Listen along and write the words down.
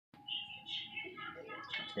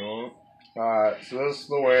No. Alright, so this is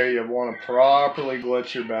the way you want to properly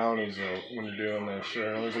glitch your bounties out when you're doing this.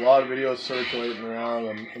 Sure. There's a lot of videos circulating around.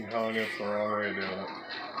 I'm telling you it's the wrong way of doing it.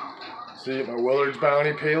 See, my Willard's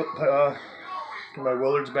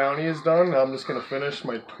bounty is done. Now I'm just gonna finish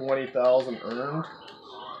my 20,000 earned.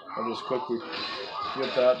 I'll just quickly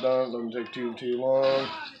get that done. It doesn't take too long.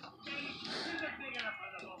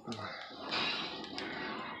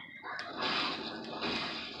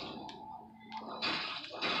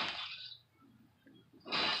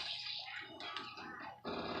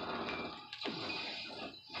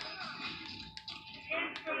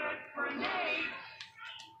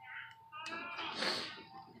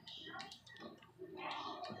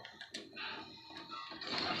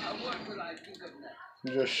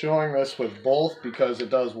 I'm just showing this with both because it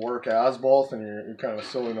does work as both, and you're kind of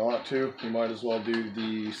silly not to. You might as well do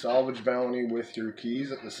the salvage bounty with your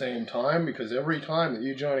keys at the same time, because every time that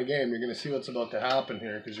you join a game, you're going to see what's about to happen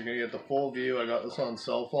here, because you're going to get the full view. I got this on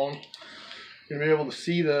cell phone. You're going to be able to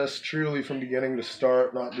see this truly from beginning to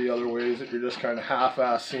start, not the other ways that you're just kind of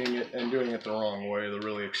half-ass seeing it and doing it the wrong way, the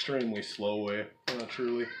really extremely slow way,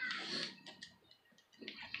 truly.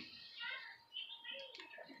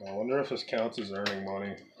 I wonder if this counts as earning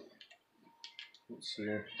money. Let's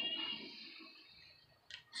see.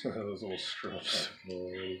 Those little strips.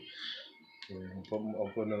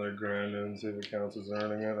 I'll put another grand in and see if it counts as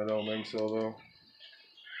earning it. I don't think so, though.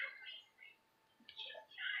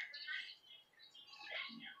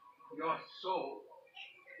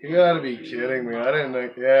 You gotta be kidding me. I didn't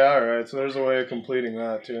think. Yeah, alright. So there's a way of completing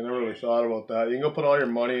that, too. I never really thought about that. You can go put all your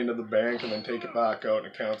money into the bank and then take it back out, and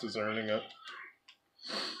it counts as earning it.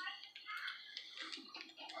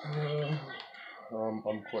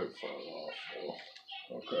 I'm quite far off,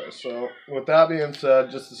 though. Okay, so with that being said,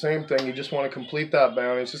 just the same thing. You just want to complete that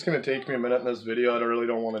bounty. It's just going to take me a minute in this video. I really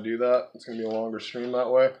don't want to do that. It's going to be a longer stream that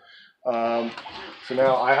way. So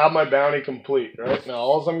now I have my bounty complete, right? Now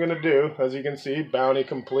all I'm going to do, as you can see, bounty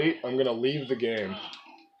complete. I'm going to leave the game.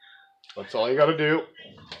 That's all you got to do.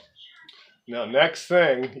 Now next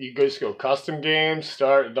thing, you just go custom games,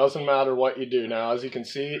 start. It doesn't matter what you do. Now as you can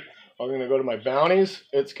see, I'm going to go to my bounties.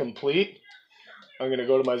 It's complete. I'm going to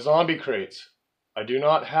go to my zombie crates. I do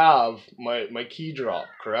not have my key drop,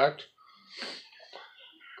 correct?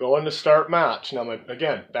 Go into start match. Now,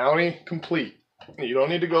 again, bounty complete. You don't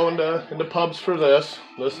need to go into pubs for this.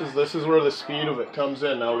 This is where the speed of it comes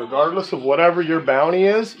in. Now, regardless of whatever your bounty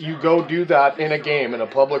is, you go do that in a game, in a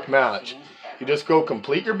public match. You just go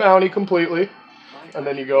complete your bounty completely, and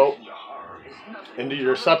then you go into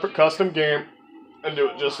your separate custom game and do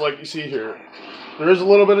it just like you see here. There is a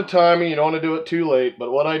little bit of timing. You don't want to do it too late,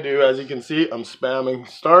 but what I do, as you can see, I'm spamming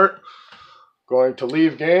start, going to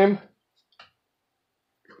leave game.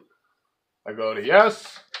 I go to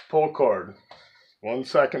yes, pull cord. 1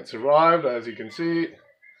 second survived, as you can see.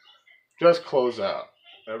 Just close out.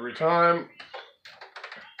 Every time,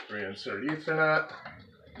 reinsert Ethernet,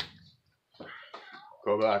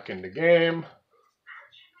 go back into game.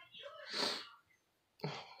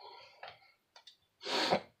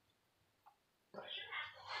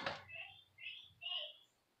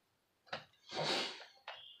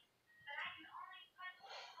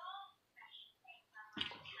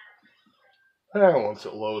 And once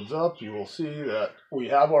it loads up, you will see that we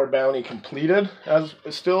have our bounty completed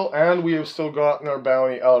and we have still gotten our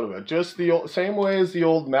bounty out of it. Just the same way as the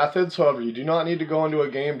old methods. However, you do not need to go into a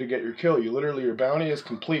game to get your kill. Your bounty is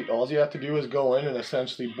complete. All you have to do is go in and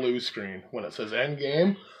essentially blue screen. When it says end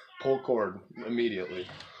game, pull cord immediately.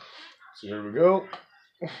 So here we go.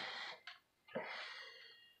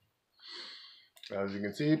 As you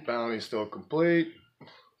can see, bounty is still complete.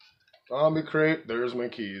 Zombie crate, there's my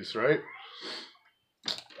keys, right?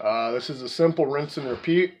 This is a simple rinse and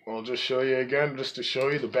repeat. I'll just show you again, just to show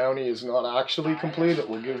you the bounty is not actually complete. It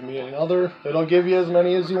will give me another. It'll give you as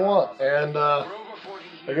many as you want. And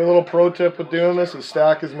like a little pro tip with doing this is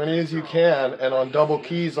stack as many as you can, and on double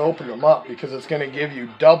keys, open them up, because it's going to give you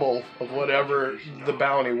double of whatever the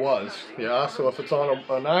bounty was. Yeah, so if it's on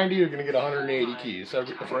a 90, you're going to get 180 keys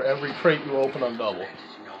for every crate you open on double.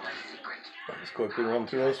 Let's quickly run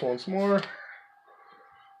through this once more.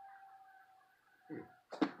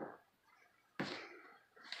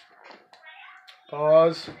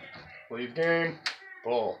 Pause, leave game,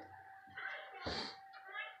 pull.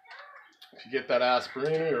 If you get that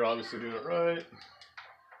aspirina, you're obviously doing it right.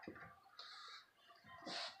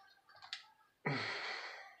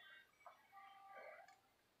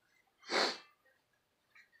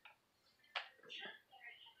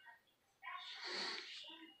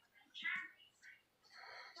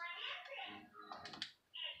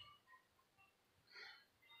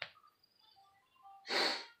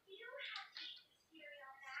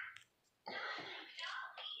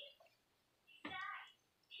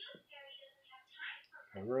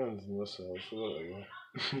 Everyone's in this house. So there you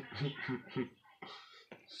go.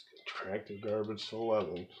 Crank the garbage to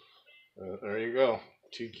 11. There you go.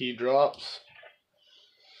 2 key drops.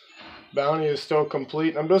 Bounty is still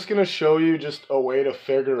complete. I'm just going to show you just a way to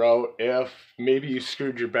figure out if maybe you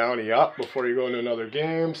screwed your bounty up before you go into another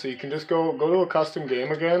game. So you can just go to a custom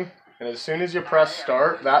game again. And as soon as you press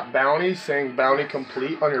start, that bounty saying bounty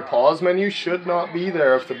complete on your pause menu should not be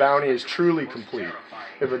there if the bounty is truly complete.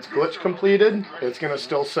 If it's glitch completed, it's going to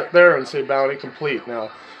still sit there and say bounty complete.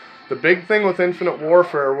 Now, the big thing with Infinite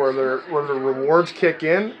Warfare where the rewards kick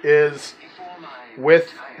in is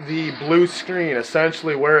with the blue screen,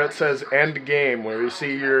 essentially where it says end game, where you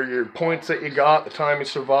see your points that you got, the time you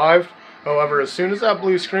survived. However, as soon as that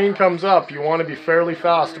blue screen comes up, you want to be fairly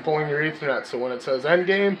fast to pulling your Ethernet. So when it says end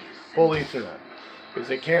game, pull Ethernet.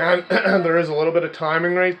 Because it can, there is a little bit of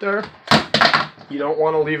timing right there. You don't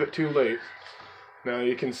want to leave it too late. Now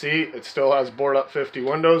you can see it still has board up 50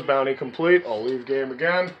 windows, bounty complete. I'll leave game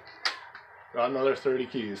again. Got another 30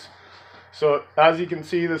 keys. So as you can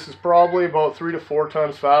see, this is probably about 3 to 4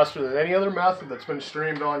 times faster than any other method that's been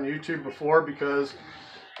streamed on YouTube before, because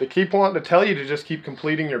they keep wanting to tell you to just keep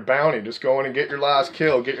completing your bounty. Just go in and get your last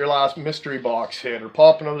kill, get your last mystery box hit, or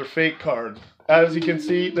pop another fake card. As you can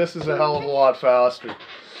see, this is a hell of a lot faster.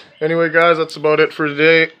 Anyway guys, that's about it for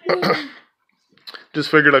today. Just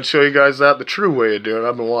figured I'd show you guys that the true way of doing it.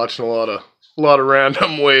 I've been watching a lot of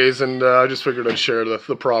random ways, and I just figured I'd share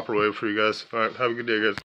the proper way for you guys. Alright, have a good day guys.